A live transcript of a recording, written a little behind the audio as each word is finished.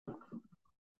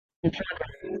Welcome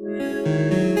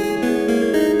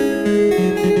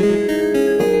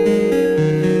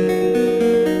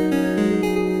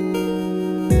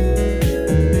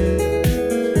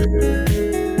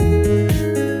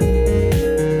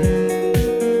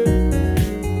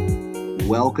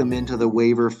into the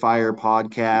Waiver Fire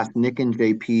podcast. Nick and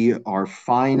JP are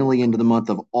finally into the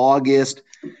month of August.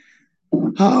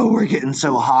 Oh, we're getting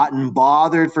so hot and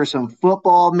bothered for some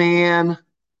football, man.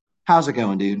 How's it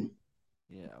going, dude?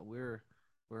 Yeah, we're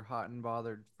hot and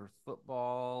bothered for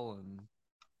football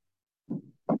and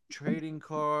trading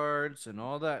cards and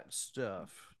all that stuff.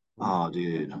 We're Oh,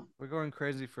 dude. we're going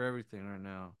crazy for everything right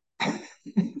now.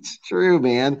 It's true,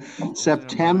 man. Losing our minds.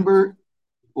 September,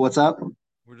 what's up?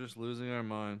 We're just losing our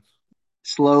minds.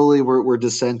 Slowly, we're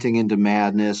descending into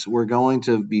madness. We're going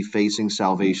to be facing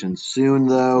salvation soon,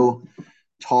 though.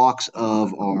 Talks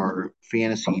of our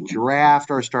fantasy draft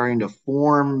are starting to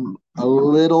form a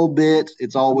little bit.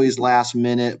 It's always last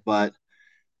minute, but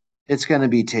it's going to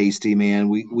be tasty, man.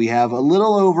 We have a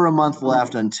little over a month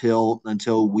left until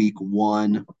week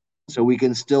 1, so we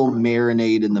can still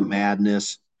marinate in the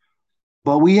madness.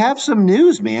 But we have some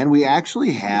news, man. We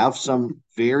actually have some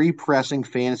very pressing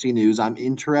fantasy news. I'm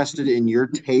interested in your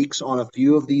takes on a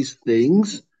few of these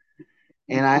things.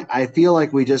 And I feel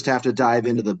like we just have to dive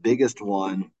into the biggest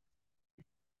one.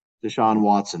 Deshaun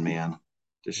Watson, man.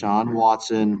 Yeah. Deshaun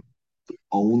Watson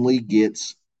only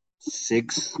gets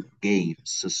 6 games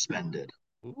suspended.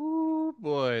 Ooh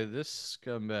boy, this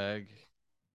scumbag.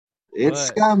 It's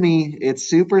But scummy. It's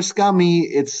super scummy.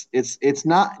 It's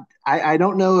not. I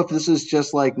don't know if this is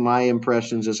just like my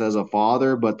impressions just as a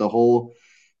father, but the whole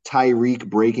Tyreek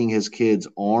breaking his kid's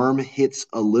arm hits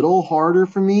a little harder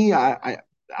for me.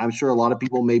 I'm sure a lot of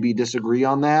people maybe disagree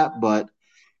on that, but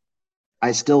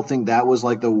I still think that was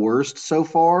like the worst so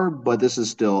far. But this is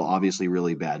still obviously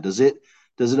really bad. Does it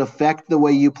affect the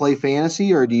way you play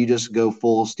fantasy, or do you just go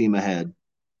full steam ahead?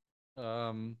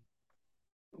 um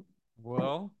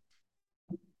well,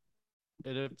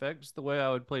 it affects the way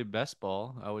I would play best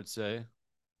ball, I would say.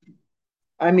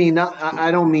 I mean, I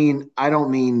don't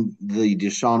mean the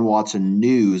Deshaun Watson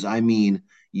news. I mean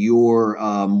your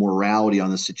morality on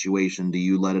the situation. Do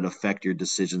you let it affect your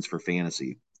decisions for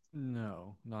fantasy?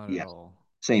 No, not at Yes, all.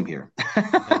 same here. Never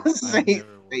I same, same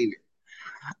never would. here.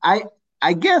 I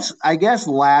I guess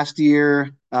last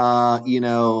year, I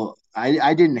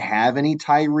didn't have any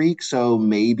Tyreek, so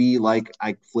maybe like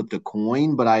I flipped a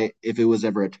coin, but I if it was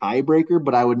ever a tiebreaker,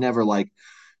 but I would never like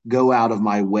go out of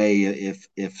my way if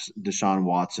Deshaun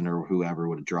Watson or whoever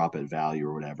would drop at value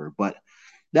or whatever. But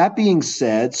that being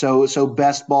said, so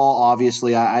best ball,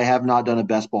 obviously, I have not done a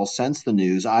best ball since the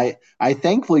news. I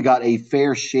thankfully got a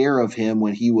fair share of him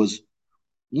when he was,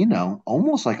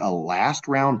 almost like a last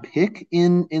round pick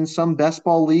in some best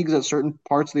ball leagues at certain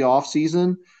parts of the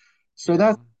offseason. So Yeah.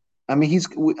 that I mean,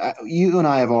 you and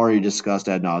I have already discussed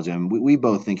ad nauseum. We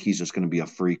both think he's just going to be a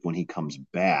freak when he comes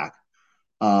back.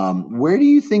 Where do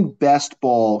you think best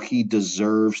ball he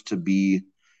deserves to be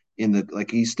in the like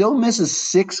he still misses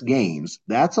 6 games.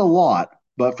 That's a lot,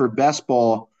 but for best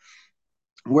ball,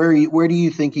 where do you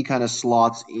think he kind of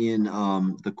slots in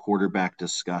the quarterback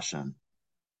discussion?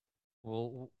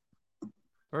 Well,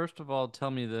 first of all,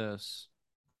 tell me this.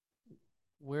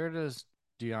 Where does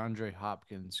DeAndre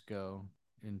Hopkins go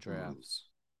in drafts?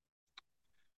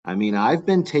 I mean, I've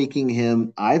been taking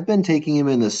him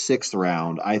in the 6th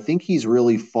round. I think he's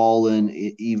really fallen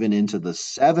even into the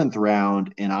 7th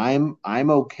round, and I'm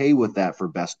okay with that for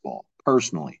best ball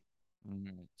personally.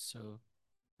 So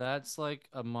that's like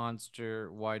a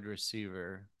monster wide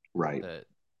receiver Right. that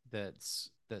that's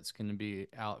going to be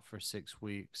out for 6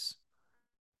 weeks.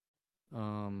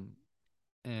 Um,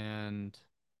 and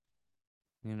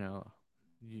you know,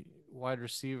 wide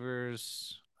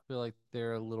receivers, I feel like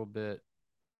they're a little bit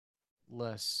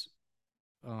less,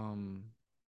 um,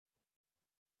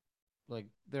 like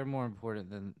they're more important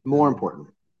than More important,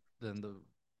 the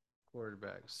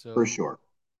quarterback. for So sure.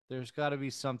 there's got to be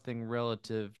something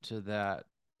relative to that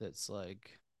that's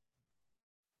like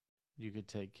you could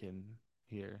take him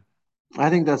here. I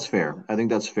think that's fair. I think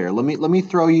that's fair. Let me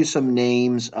throw you some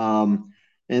names.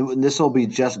 And this will be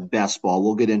just best ball.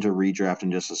 We'll get into redraft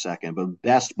in just a second. But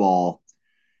best ball,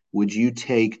 would you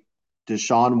take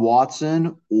Deshaun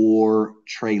Watson or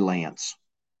Trey Lance?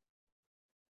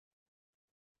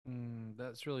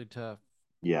 That's really tough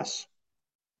Yes,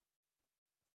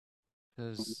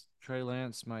 because Trey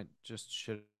Lance might just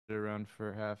shit it around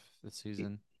for half the he,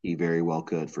 season he very well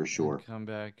could for and sure. come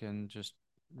back and just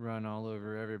run all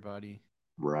over everybody.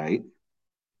 Right.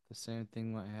 The same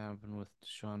thing might happen with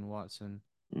Deshaun Watson.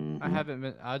 I Hmm. haven't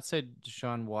been. I'd say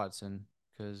Deshaun Watson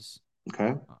because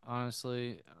Okay.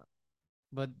 honestly,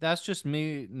 But that's just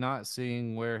me not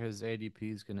seeing where his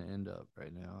ADP is going to end up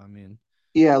right now. I mean,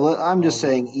 Yeah, I'm just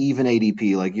all the saying even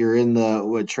ADP. Like you're in the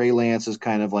what Trey Lance is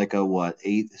kind of like a what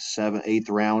eighth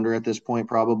rounder at this point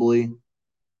probably.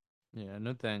 yeah,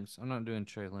 no thanks. I'm not doing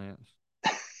Trey Lance.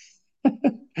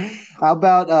 How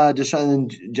about Deshaun,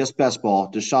 just best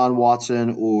ball, Deshaun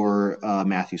Watson or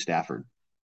Matthew Stafford?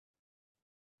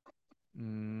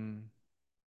 Mm,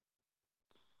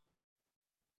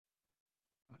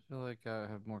 I feel like I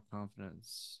have more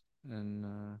confidence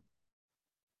in.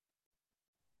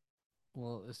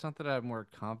 Well, it's not that I have more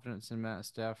confidence in Matt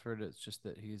Stafford. It's just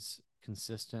that he's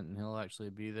consistent and he'll actually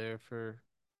be there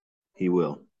He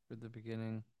will. for the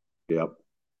beginning. Yep.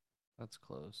 That's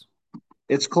close.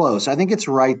 It's close. I think it's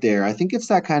right there. I think it's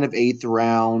that kind of eighth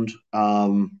round.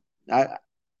 I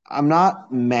I'm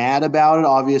not mad about it.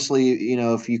 Obviously,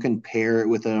 if you can pair it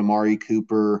with an Amari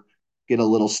Cooper, get a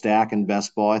little stack in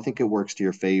best ball, I think it works to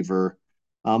your favor.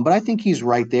 But I think he's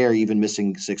right there, even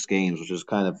missing 6 games, which is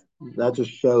kind of that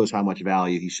just shows how much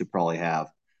value he should probably have.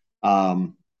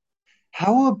 Um,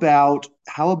 how about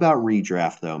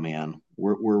redraft though, man?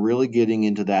 We're really getting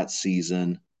into that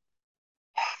season.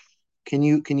 Can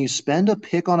you spend a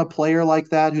pick on a player like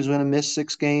that who's going to miss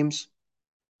 6 games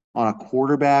on a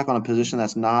quarterback on a position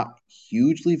that's not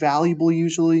hugely valuable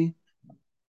usually?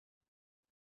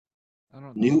 I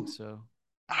don't think New, so.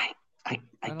 I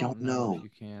I don't don't know if know. you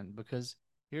can because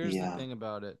here's the Yeah, thing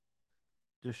about it.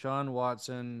 Deshaun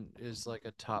Watson is like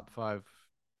a top five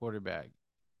quarterback.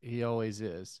 He always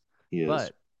is. he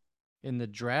is But in the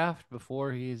draft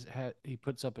before he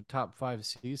puts up a top five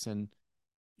season,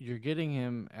 you're getting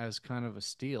him as kind of a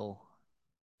steal.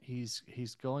 He's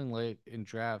going late in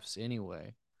drafts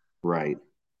anyway. right.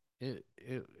 It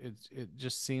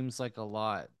just seems like a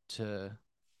lot to.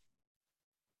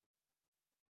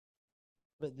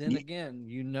 But then Y- again,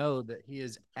 you know that he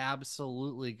is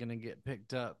absolutely going to get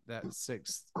picked up that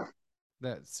 6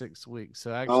 weeks.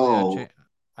 So actually, Oh,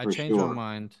 I for changed my sure.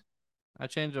 mind. I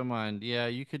changed my mind. Yeah,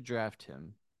 you could draft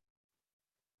him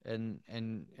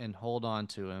and hold on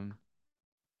to him.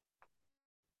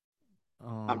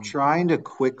 I'm Um, trying to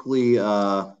quickly.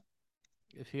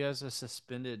 if he has a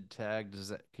suspended tag, does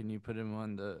that can you put him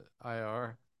on the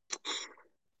IR?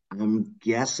 I'm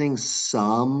guessing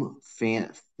some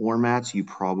formats you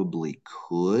probably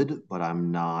could, but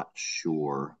I'm not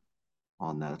sure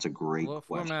on that. It's a great What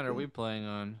format are we question. playing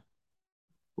on?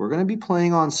 We're going to be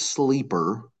playing on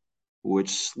Sleeper,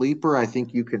 which Sleeper I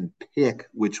think you can pick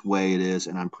which way it is,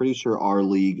 and I'm pretty sure our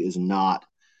league is not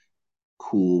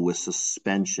cool with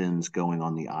suspensions going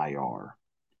on the IR.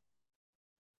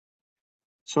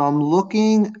 So I'm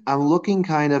looking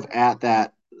kind of at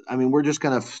that. I mean, we're just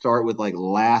gonna start with like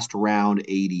last round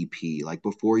ADP, like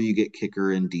before you get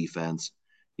kicker in defense.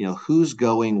 Who's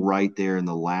going right there in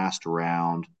the last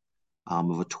round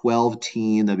of a 12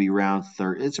 team? That'd be round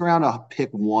 30. It's around a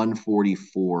pick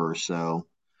 144 or so.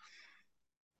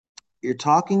 You're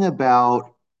talking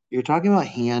about you're talking about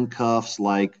handcuffs,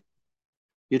 like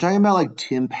you're talking about like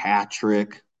Tim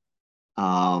Patrick,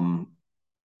 um,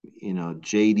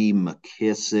 JD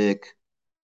McKissick.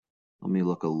 Let me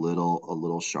look a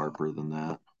little sharper than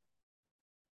that.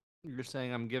 You're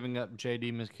saying I'm giving up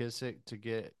JD McKissick to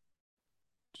get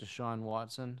Deshaun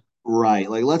Watson? Right.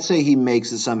 Like let's say he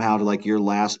makes it somehow to like your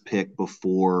last pick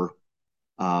before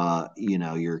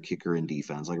your kicker in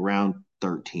defense, like round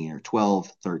 13 or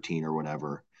 12, 13 or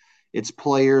whatever. It's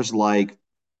players like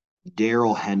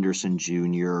Daryl Henderson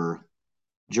Jr.,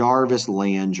 Jarvis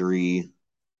Landry,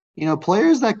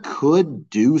 players that could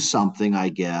do something, I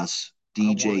guess.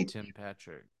 I want DJ. Tim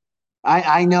Patrick.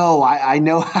 I know, I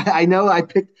know, I know. I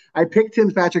picked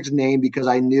Tim Patrick's name because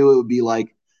I knew it would be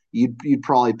like you'd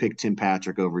probably pick Tim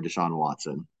Patrick over Deshaun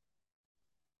Watson.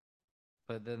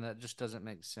 But then that just doesn't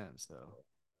make sense though.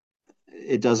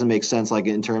 It doesn't make sense, like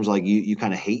in terms of like you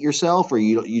kind of hate yourself, or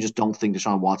you just don't think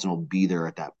Deshaun Watson will be there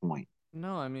at that point.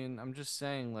 No, I mean, I'm just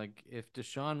saying, like, if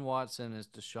Deshaun Watson is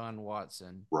Deshaun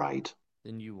Watson, Right.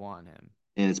 then you want him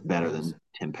And it's better because than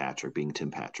Tim Patrick being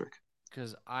Tim Patrick.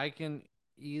 I can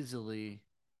easily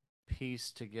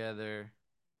piece together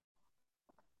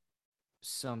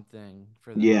something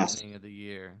for the Yes, beginning of the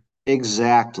year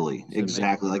exactly, to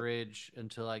make a exactly. Like bridge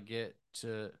until I get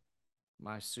to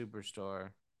my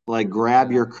superstar. like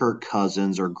grab your And Kirk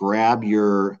Cousins or grab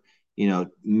your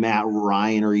Matt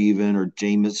Ryan or even or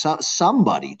Jameis,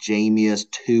 somebody, Jameis,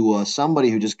 Tua, somebody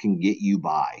who just can get you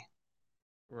by.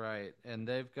 right, and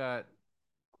they've got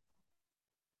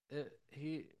it,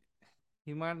 he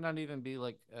might not even be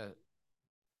like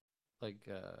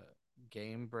a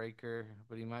game breaker,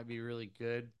 but he might be really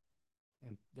good.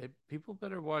 And people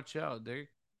better watch out. They're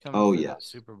coming Oh for that yes.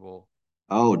 Super Bowl.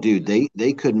 Oh, dude,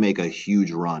 they could make a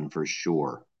huge run for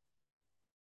sure.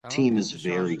 I don't Team think is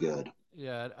very Deshaun. good.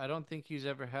 Yeah, I don't think he's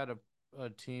ever had a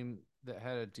team that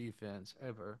had a defense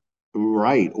ever.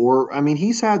 Right. Or I mean,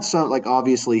 he's had some like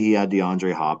obviously he had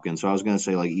DeAndre Hopkins, so I was gonna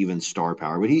say like even star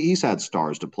power, but he's had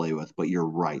stars to play with. But you're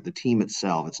right. The team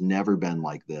itself, it's never been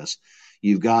like this.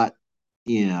 You've got,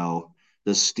 you know,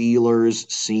 the Steelers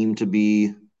seem to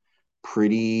be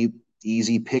pretty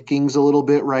easy pickings a little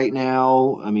bit right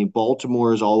now. I mean,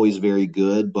 Baltimore is always very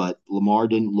good, but Lamar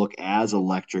didn't look as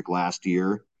electric last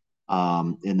year.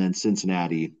 And then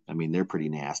Cincinnati, I mean, they're pretty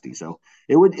nasty. So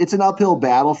it's an uphill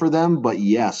battle for them, but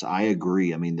yes, I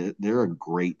agree. I mean, they're a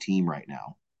great team right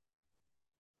now.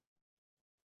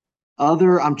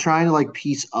 I'm trying to like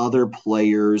piece other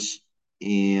players,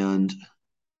 and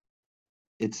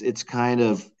it's kind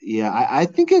of yeah. I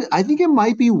think it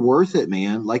might be worth it,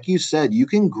 man. Like you said, you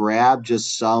can grab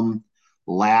just some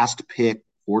last pick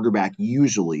quarterback.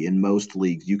 Usually in most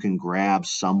leagues, you can grab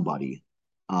somebody,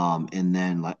 and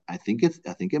then like I think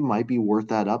it might be worth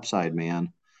that upside,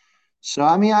 man. So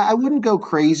I mean, I wouldn't go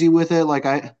crazy with it. Like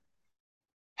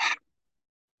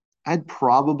I'd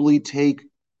probably take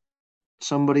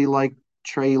somebody like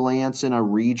Trey Lance in a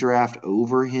redraft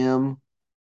over him.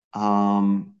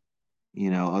 Um,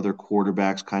 other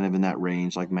quarterbacks kind of in that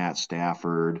range, like Matt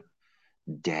Stafford,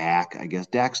 Dak. I guess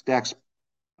Dak's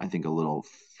I think a little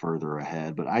further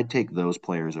ahead, but I'd take those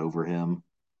players over him.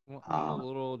 Well, I'm a Um,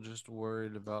 little just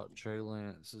worried about Trey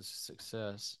Lance's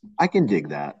success. I can dig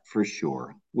that for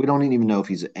sure. We don't even know if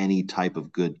he's any type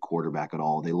of good quarterback at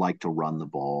all. They like to run the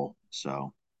ball,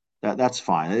 so that's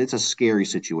fine. It's a scary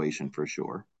situation for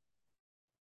sure.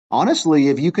 Honestly,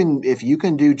 if you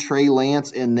can do Trey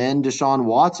Lance and then Deshaun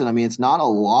Watson, I mean, it's not a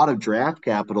lot of draft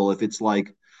capital. If it's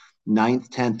like ninth,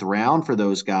 10th round for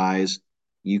those guys,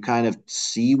 you kind of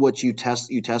see what you test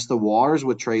the waters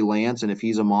with Trey Lance, and if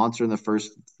he's a monster in the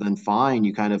first, then fine.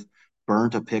 You kind of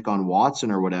burnt a pick on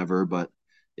Watson or whatever. But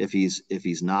if he's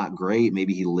not great,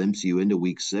 maybe he limps you into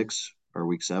week 6 or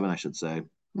week 7, I should say.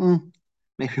 Hmm,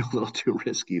 maybe a little too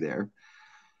risky there.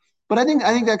 But I think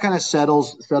Yeah. that kind of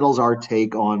settles our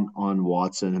take on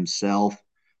Watson himself.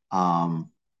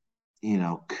 Um,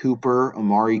 Cooper,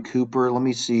 Amari Cooper. Let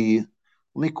me see. Let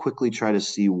me quickly try to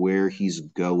see where he's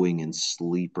going in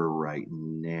sleeper right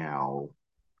now.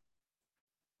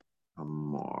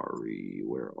 Amari,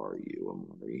 where are you,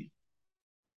 Amari?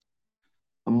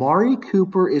 Amari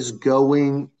Cooper is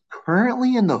going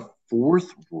currently in the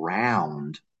 4th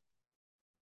round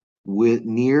with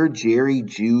near Jerry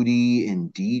Judy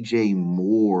and DJ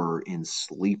Moore in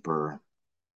sleeper.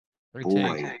 I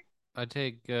take Boy, I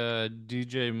take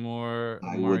DJ Moore,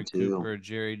 I Amari would too. Cooper,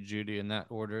 Jerry Judy in that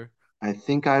order. I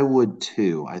think I would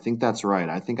too. I think that's right.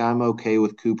 I think I'm okay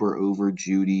with Cooper over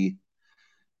Judy.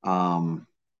 Um,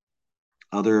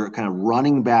 Other kind of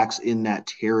running backs in that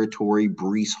territory,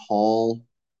 Brees Hall.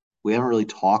 We haven't really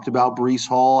talked about Brees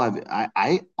Hall.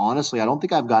 I honestly, I don't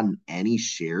think I've gotten any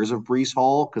shares of Brees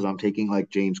Hall because I'm taking like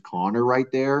James Conner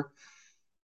right there.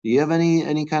 Do you have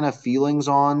any kind of feelings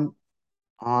on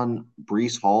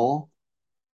Brees Hall?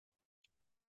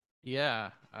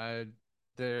 Yeah, I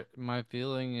there my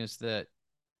feeling is that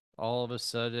all of a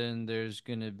sudden there's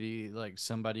gonna be like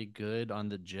somebody good on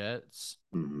the Jets.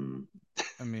 Mhm.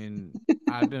 I mean,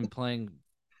 I've been playing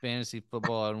fantasy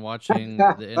football and watching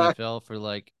the NFL for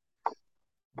like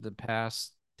the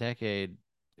past decade.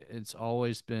 It's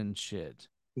always been shit.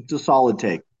 It's a solid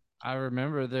take. I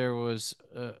remember there was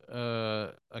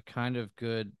a kind of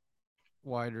good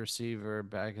wide receiver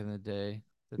back in the day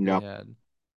that they Yep. had.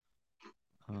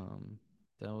 Um,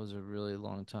 that was a really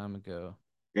long time ago.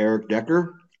 Eric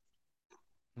Decker.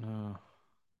 No,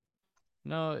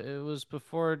 no, it was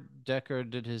before Decker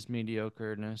did his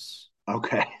mediocreness.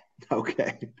 Okay.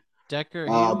 Okay. Decker,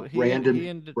 he Brandon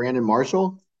ended, Brandon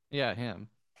Marshall. yeah, him.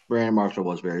 Brandon Marshall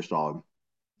was very solid.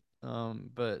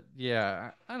 But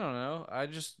yeah, I don't know. I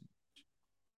just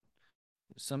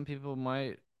some people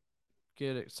might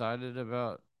get excited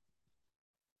about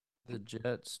the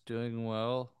Jets doing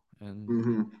well, and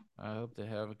Hmm. I hope they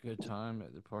have a good time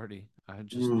at the party.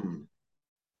 Mm.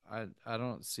 I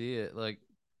don't see it. Like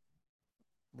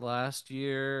last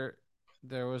year,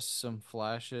 there was some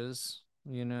flashes.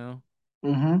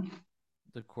 Hmm.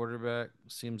 The quarterback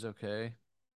seems okay,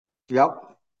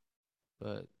 Yep.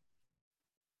 but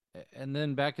and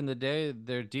then back in the day,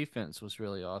 their defense was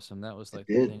really awesome. That was It like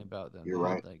the did. thing about them. You're They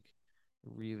right. had like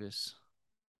Revis,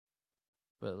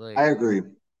 but I like agree.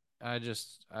 I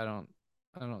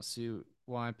don't see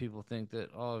why people think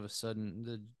that all of a sudden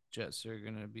the Jets are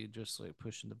gonna be just like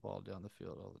pushing the ball down the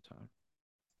field all the time.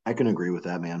 I can agree with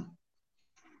that, man.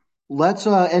 Let's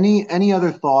any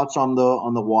other thoughts on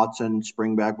the Watson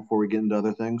spring back before we get into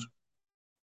other things?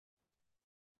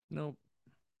 Nope.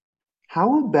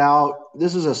 How about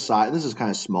this is a side this is kind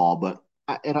of small, but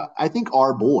I think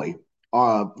our boy,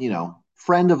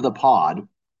 friend of the pod,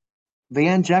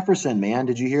 Van Jefferson, man,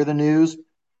 did you hear the news?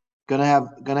 Gonna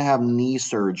have knee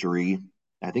surgery,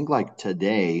 I think like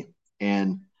today,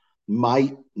 and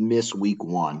might miss week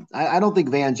one. I don't think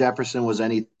Van Jefferson was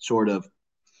any sort of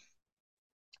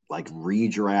like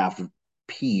redraft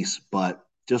piece, but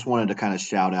just wanted to kind of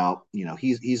shout out.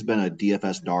 He's been a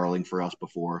DFS darling for us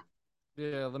before.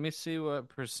 Yeah, let me see what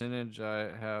percentage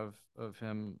I have of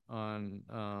him on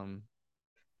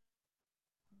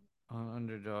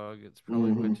underdog. It's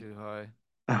probably way Mm-hmm. too high.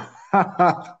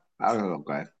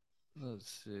 Okay. Let's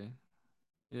see.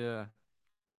 Yeah,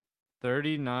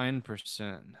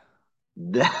 39%.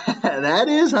 That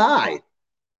is high.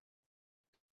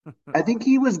 I think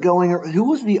he was going. Who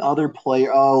was the other player?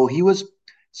 Oh, he was.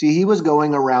 See, he was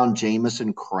going around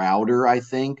Jamison Crowder, I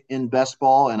think, in best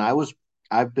ball, and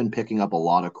I've been picking up a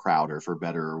lot of Crowder for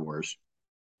better or worse.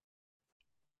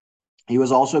 He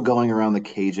was also going around the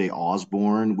KJ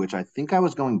Osborne, which I think I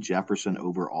was going Jefferson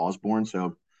over Osborne,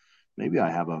 so maybe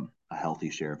I have a healthy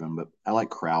share of him, but I like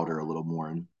Crowder a little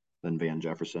more than Van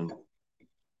Jefferson.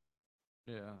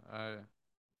 Yeah, I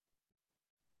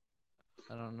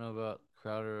don't know about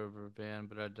Crowder over Van,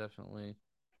 but I definitely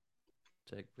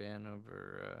take Van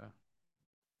over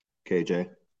KJ.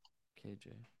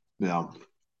 KJ. Yeah.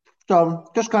 So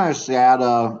just kind of sad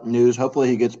news. Hopefully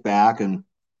he gets back and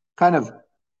kind of,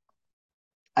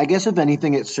 I guess if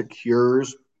anything, it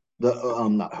secures the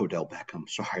not Odell Beckham.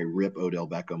 Sorry, rip Odell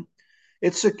Beckham.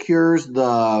 It secures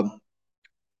the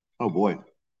oh boy,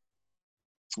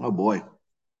 oh boy.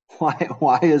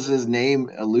 Why is his name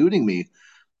eluding me?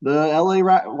 The LA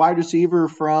wide receiver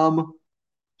from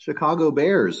Chicago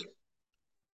Bears.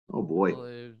 Oh boy.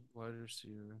 LA wide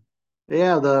receiver.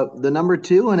 Yeah, the number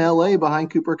two in LA behind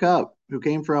Cooper Cup, who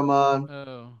came from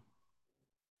Oh,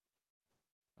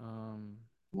 um,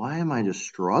 why am I just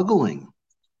struggling?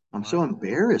 I'm so Michael.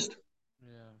 embarrassed.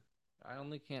 Yeah, I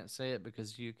only can't say it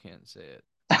because you can't say it.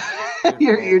 It's your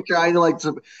You're fault. trying to like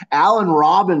some Allen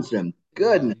Robinson.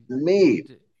 Yeah, Goodness me.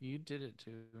 you did it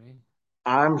to me.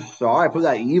 I'm sorry I put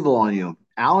that evil on you.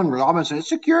 Allen Robinson, it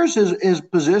secures his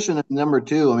position at number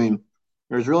two. I mean,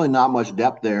 there's really not much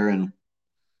depth there, and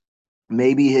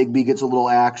maybe Higby gets a little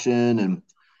action and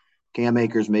Cam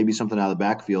Akers maybe something out of the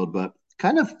backfield, but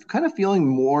kind of feeling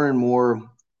more and more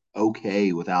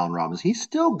okay with Allen Robinson. He's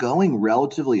still going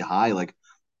relatively high. Like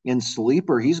in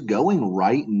sleeper, he's going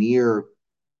right near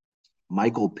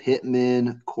Michael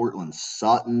Pittman, Cortland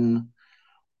Sutton.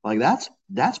 Like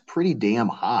that's pretty damn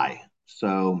high.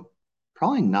 So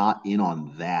probably not in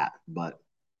on that, but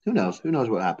who knows? Who knows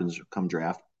what happens come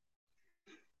draft?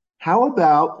 How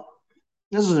about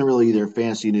this isn't really either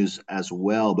fantasy news as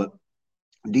well, but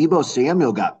Debo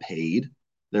Samuel got paid.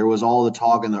 There was all the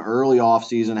talk in the early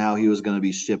offseason how he was going to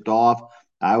be shipped off.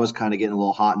 I was kind of getting a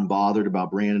little hot and bothered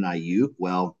about Brandon Ayuk.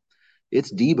 Well,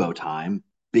 it's Debo time.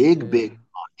 Big Yeah.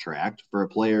 contract for a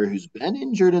player who's been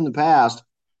injured in the past.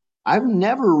 I've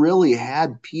never really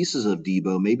had pieces of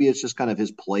Debo. Maybe it's just kind of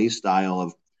his play style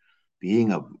of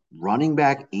being a running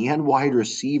back and wide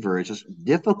receiver. It's just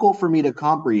difficult for me to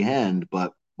comprehend,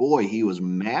 but boy, he was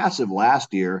massive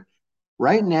last year.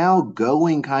 Right now,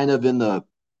 going kind of in the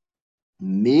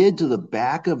mid to the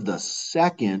back of the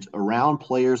second around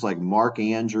players like Mark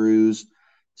Andrews,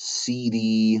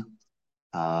 CD,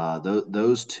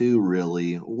 those two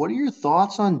really. What are your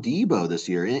thoughts on Debo this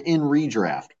year in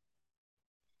redraft?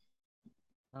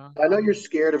 I know you're Um,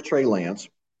 scared of Trey Lance.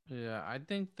 yeah, I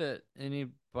think that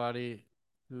anybody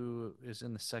who is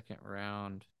in the second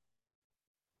round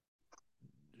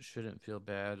shouldn't feel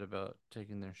bad about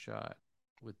taking their shot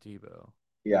with Debo.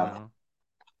 You Yeah, know,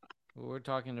 we're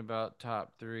talking about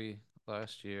top three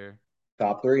last year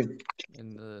top three.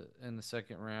 in the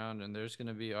second round, and there's going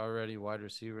to be already wide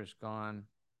receivers gone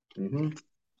Mm-hmm.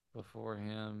 before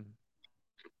him,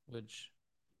 which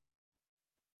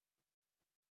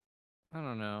I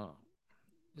don't know.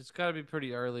 It's got to be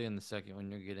pretty early in the second when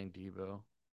you're getting Debo.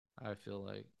 I feel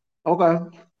like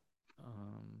Okay.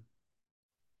 um,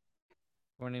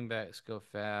 running backs go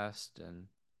fast, and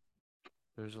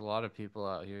there's a lot of people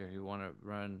out here who want to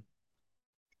run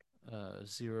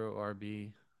zero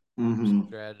RB Mm-hmm.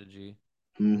 strategy.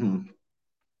 Mm-hmm.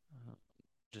 Uh,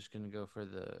 just gonna go for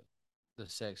the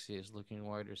sexiest looking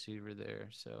wide receiver there.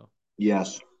 So,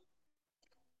 Yes.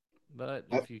 but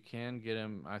I, if you can get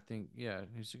him, I think yeah,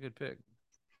 he's a good pick.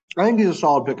 I think he's a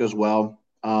solid pick as well.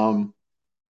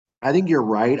 I think you're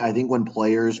right. I think when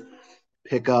players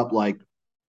pick up like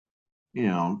you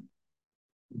know,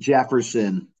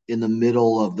 Jefferson in the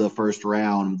middle of the first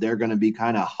round, they're going to be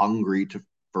kind of hungry to,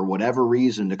 for whatever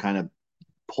reason, to kind of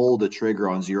pull the trigger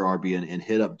on zero RB and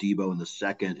hit up Debo in the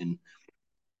second and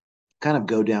kind of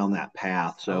go down that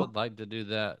path. I So would like to do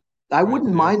that I right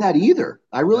wouldn't there. mind that either.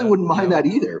 I really That wouldn't that mind that would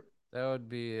either. that would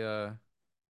be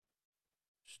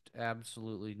just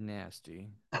absolutely nasty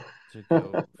to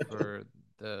go for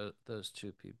those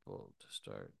two people to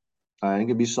start. I think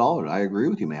it'd be solid. I agree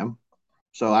with you, man.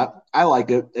 So I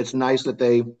like it. It's nice that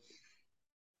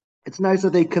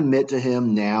they commit to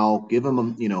him now, give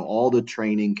him all the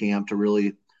training camp to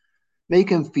really make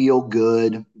him feel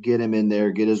good, get him in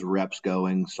there, get his reps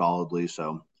going solidly.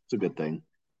 So it's a good thing.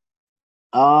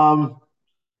 Um,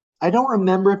 I don't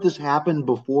remember if this happened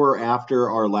before or after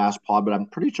our last pod, but I'm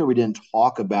pretty sure we didn't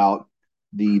talk about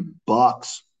the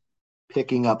Bucks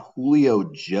picking up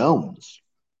Julio Jones.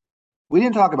 We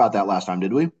didn't talk about that last time,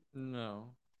 did we?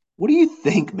 No. What do you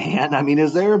think, man? I mean,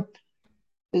 is there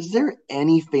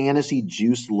any fantasy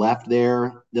juice left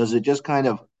there? Does it just kind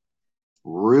of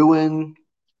ruin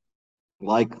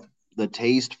like the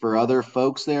taste for other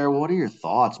folks there? What are your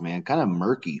thoughts, man? Kind of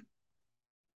murky.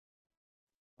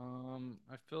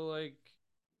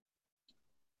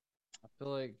 I feel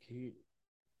like he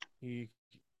he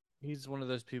he's one of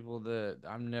those people that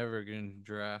I'm never going to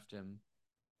draft him.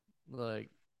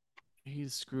 Like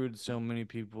he's screwed so many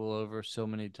people over so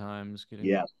many times getting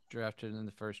Yes, drafted in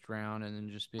the first round and then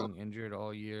just being injured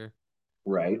all year.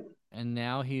 right. And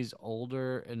now he's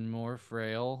older and more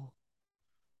frail.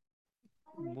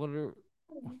 What are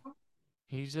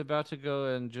He's about to go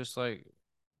and just like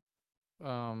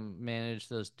manage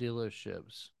those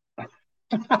dealerships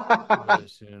really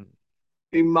soon.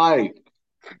 He might.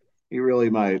 He really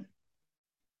might.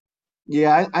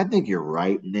 Yeah, I think you're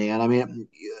right, Dan. I mean,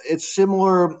 it's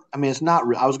similar. I mean, it's not.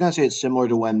 I was going to say it's similar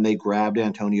to when they grabbed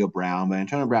Antonio Brown, but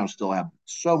Antonio Brown still had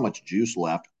so much juice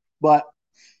left. But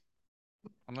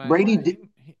I mean, Brady did.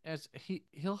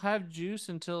 he'll have juice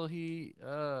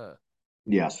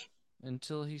Yes,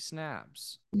 until he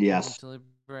snaps, yes. until he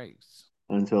breaks.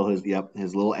 Until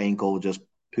his little ankle just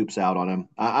poops out on him.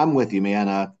 I'm with you, man.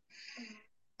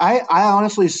 I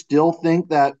honestly still think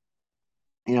that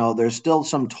there's still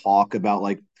some talk about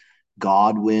like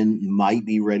Godwin might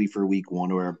be ready for week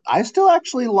one, or I still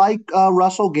actually like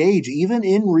Russell Gage, even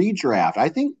in redraft. I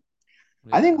think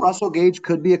Yeah, Russell Gage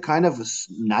could be a kind of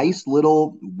nice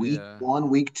little week yeah, one,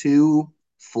 week two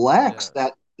flex yeah,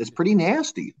 that is pretty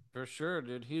nasty. for sure,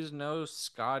 dude. He's no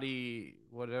Scotty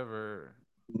whatever.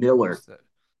 Miller. What's that?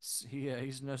 Yeah,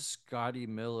 he's no Scotty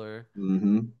Miller.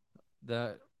 Mm-hmm.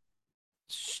 That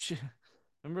shit.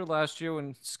 Remember last year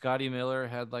when Scotty Miller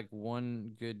had like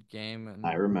one good game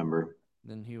I and remember.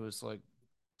 then he was like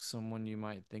someone you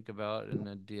might think about in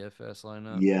a DFS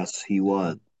lineup Yes, he and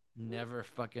was. then never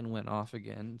fucking went off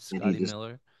again. And he Scotty just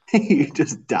Miller. he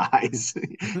just dies.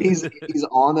 He's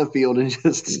on the field and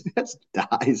just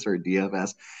dies for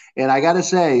DFS. And I gotta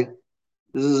say,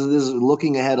 this is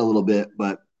looking ahead a little bit,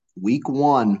 but week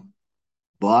one,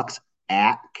 Bucks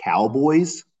at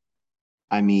Cowboys.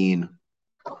 I mean,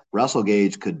 Russell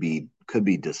Gage could be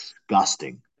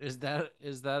disgusting. Is that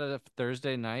a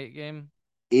Thursday night game?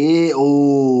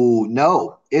 Oh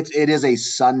no, it is a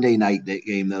Sunday night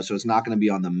game though, so it's not going to be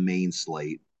on the main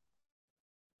slate.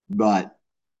 But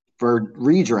for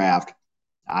redraft,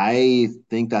 I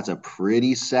think that's a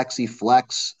pretty sexy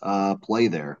flex play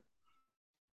there.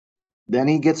 Then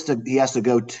he has to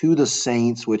go to the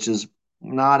Saints, which is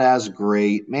not as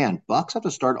great. Man, Bucks have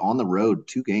to start on the road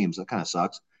 2 games. That kind of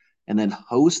sucks. And then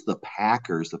host the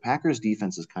Packers. The Packers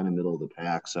defense is kind of middle of the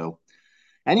pack. So,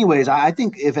 anyways, I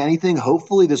think if anything,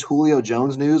 hopefully this Julio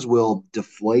Jones news will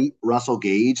deflate Russell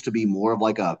Gage to be more of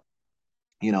like a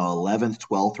 11th,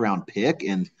 12th round pick,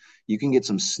 and you can get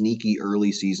some sneaky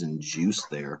early season juice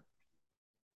there.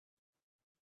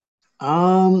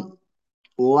 Um,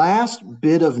 Last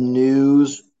bit of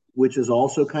news, which is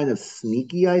also kind of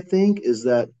sneaky, I think, is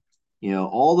that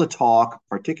all the talk,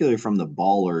 particularly from the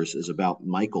ballers, is about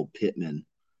Michael Pittman.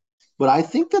 But I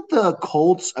think that the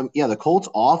Colts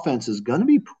offense is going to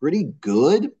be pretty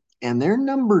good, and their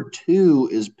number two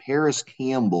is Paris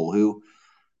Campbell, who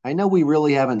I know we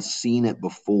really haven't seen it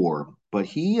before, but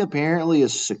he apparently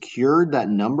has secured that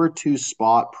number two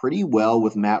spot pretty well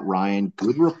with Matt Ryan.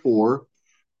 Good rapport.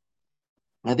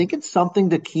 I think it's something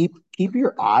to keep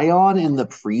your eye on in the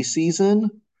preseason,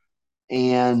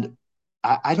 and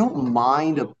I So don't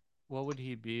mind. what would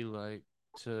he be like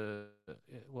to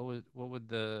what would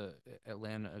the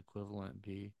Atlanta equivalent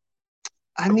be?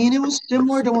 I mean, it was Like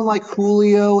similar to when like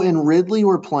Julio and Ridley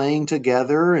were playing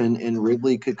together, and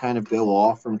Ridley could kind of go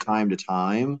off from time to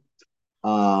time.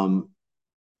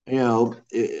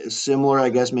 similar, I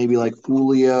guess, maybe like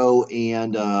Julio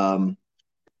and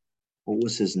what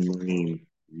was his name?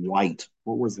 White.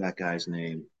 What was that guy's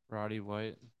name? Roddy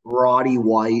White. Roddy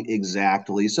White,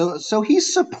 exactly. So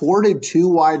he's supported two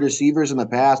wide receivers in the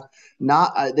past.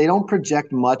 Not they don't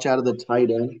project much out of the tight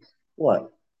end.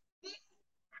 What?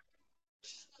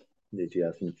 Did you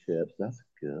have some chips? That's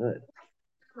good.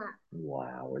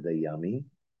 Wow, were they yummy?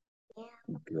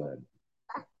 Good.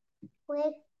 We,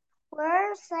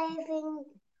 we're saving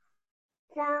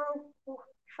some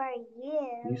for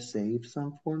you. You saved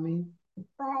some for me?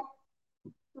 But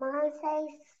Mom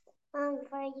saves some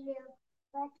for you.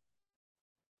 But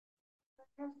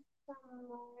some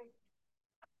more.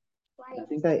 I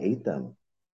think I ate them.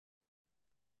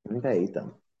 I think I ate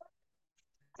them.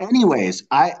 Anyways,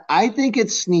 I think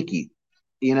it's sneaky.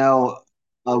 You know,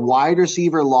 a wide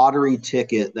receiver lottery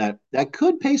ticket that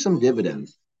could pay some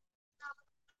dividends.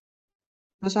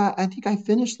 Because I think I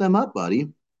finished them up, buddy.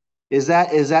 Is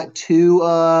that too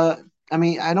I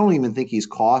mean, I don't even think he's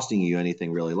costing you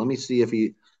anything really. Let me see if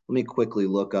he let me quickly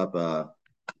look up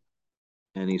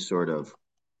any sort of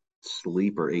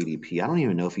sleeper ADP. I don't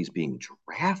even know if he's being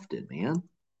drafted, man.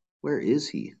 Where is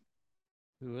he?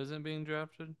 Who isn't being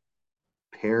drafted?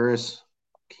 Paris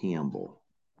Campbell.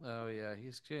 Oh yeah,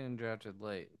 he's getting drafted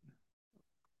late.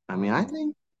 I mean, I Um,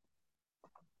 think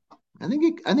I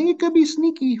think it could be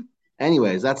sneaky.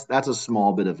 Anyways, that's a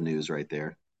small bit of news right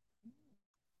there.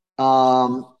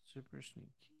 Um, super sneaky.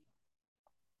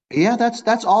 yeah,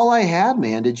 that's all I had,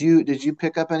 man. Did you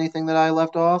pick up anything that I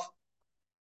left off?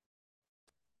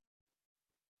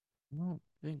 I don't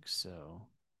think so.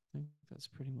 I think that's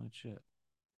pretty much it.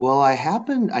 Well,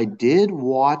 I did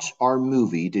watch our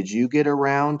movie. Did you get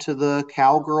around to the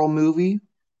Cowgirl movie?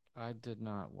 I did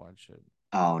not watch it.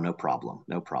 Oh, no problem.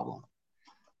 No problem.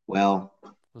 Well,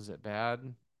 Was it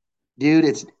bad? dude,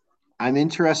 I'm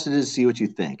interested to see what you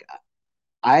think.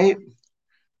 I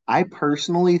I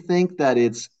personally think that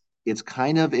it's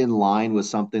kind of in line with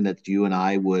something that you and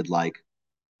I would like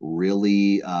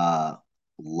really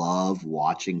love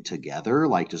watching together,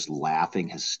 like just laughing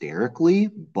hysterically,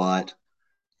 but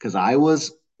because I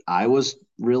was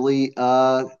really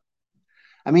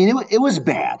I mean it was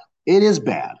bad. It is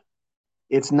bad.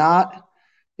 It's not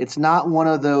it's not one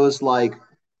of those like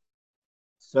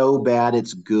so bad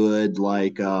it's good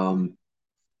like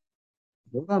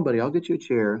hold on buddy, I'll get you a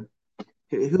chair.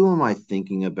 Who am I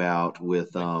thinking about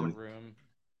with Like The Room?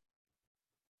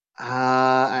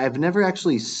 I've never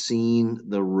actually seen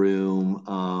The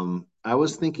Room. I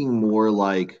was thinking more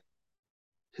like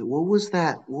what was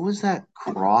that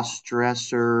cross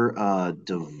dresser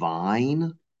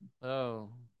Divine? Oh,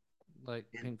 like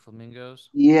Pink Flamingos?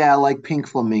 Yeah, like Pink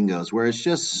Flamingos, where it's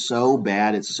just so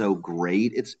bad, it's so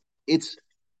great. It's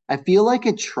I feel like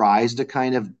it tries to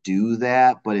kind of do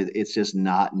that, but it's just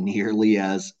not nearly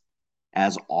as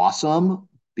awesome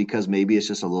because maybe it's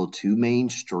just a little too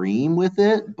mainstream with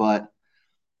it. But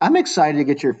I'm excited to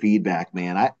get your feedback,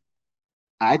 man.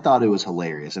 I thought it was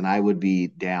hilarious, and I would be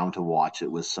down to watch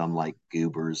it with some like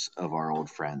goobers of our old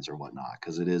friends or whatnot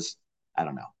because it is. I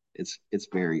don't know. It's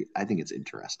very. I think it's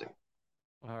interesting.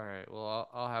 All right. Well,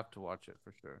 I'll have to watch it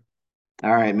for sure.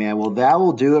 All right, man. Well, that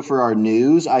will do it for our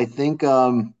news. I think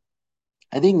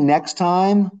next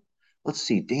time, let's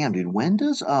see. Damn, dude, when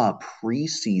does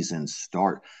preseason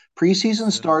start? Preseason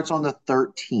Soon. starts on the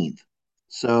 13th.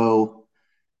 So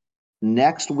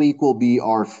next week will be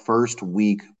our first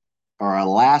week or our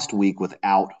last week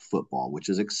without football, which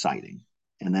is exciting.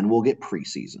 And then we'll get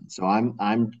preseason. So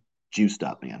I'm juiced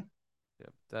up, man.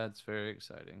 Yep. That's very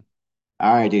exciting.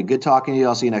 All right, dude. Good talking to you.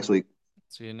 I'll see you next week.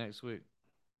 See you next week.